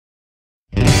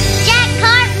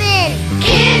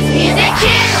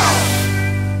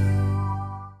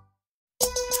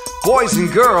Boys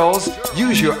and girls,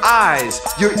 use your eyes,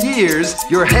 your ears,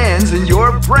 your hands, and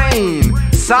your brain.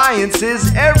 Science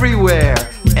is everywhere,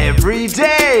 every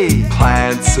day.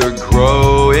 Plants are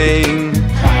growing.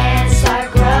 Plants are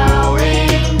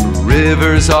growing.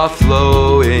 Rivers are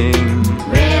flowing.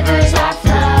 Rivers are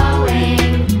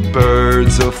flowing.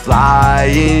 Birds are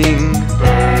flying.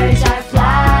 Birds are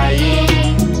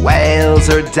flying. Whales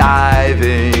are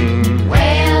diving.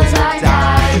 Whales are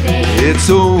diving. It's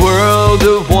a world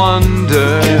of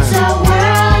wonder. It's a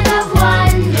world of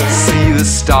wonder. See the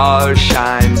stars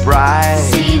shine bright.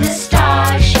 See the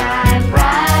stars shine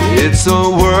bright. It's a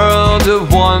world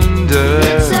of wonder.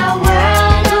 It's a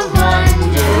world of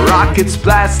wonder. Rockets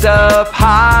blast up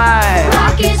high.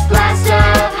 Rockets blast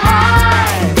up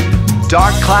high.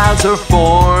 Dark clouds are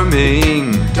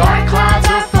forming. Dark clouds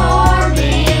are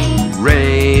forming.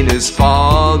 Rain is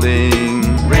falling.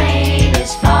 Rain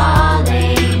is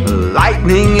falling.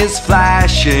 Lightning is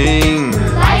flashing.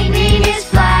 Lightning is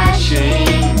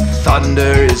flashing.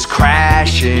 Thunder is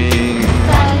crashing.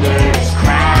 Thunder is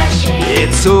crashing.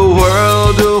 It's a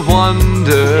world of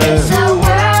wonder. It's a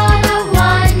world of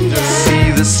wonder.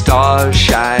 See the stars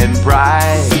shine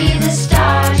bright. See the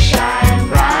stars shine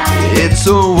bright. It's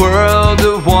a world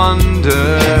of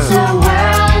wonder. It's a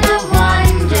world of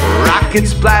wonder.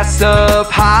 Rockets blast up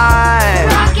high.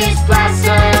 Rockets blast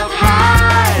up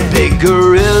high. Big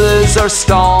gorillas are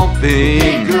stomping.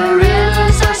 Big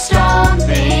gorillas are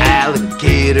stomping.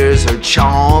 Alligators are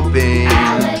chomping.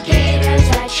 Alligators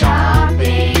are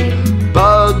chomping.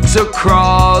 Bugs are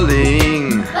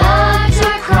crawling. Bugs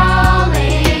are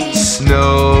crawling.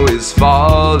 Snow is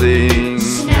falling.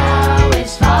 Snow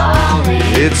is falling.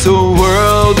 It's a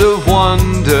world of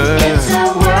wonder. It's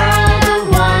a world of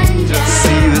wonder.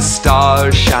 See the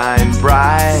stars shine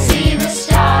bright. See the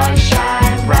stars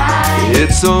shine bright.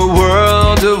 It's a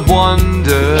world of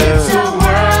wonder. It's a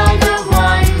world of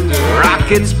wonder.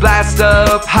 Rockets blast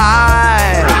up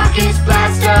high. Rockets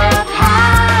blast up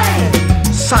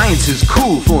high. Science is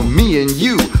cool for me and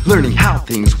you, learning how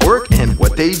things work and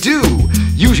what they do.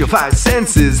 Use your five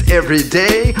senses every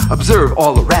day. Observe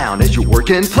all around as you work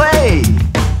and play.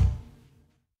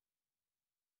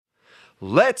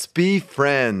 Let's be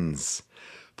friends.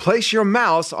 Place your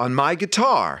mouse on my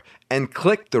guitar and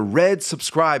click the red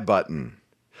subscribe button.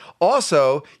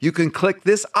 Also, you can click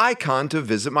this icon to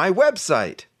visit my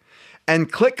website.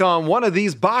 And click on one of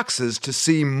these boxes to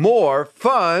see more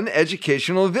fun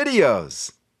educational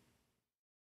videos.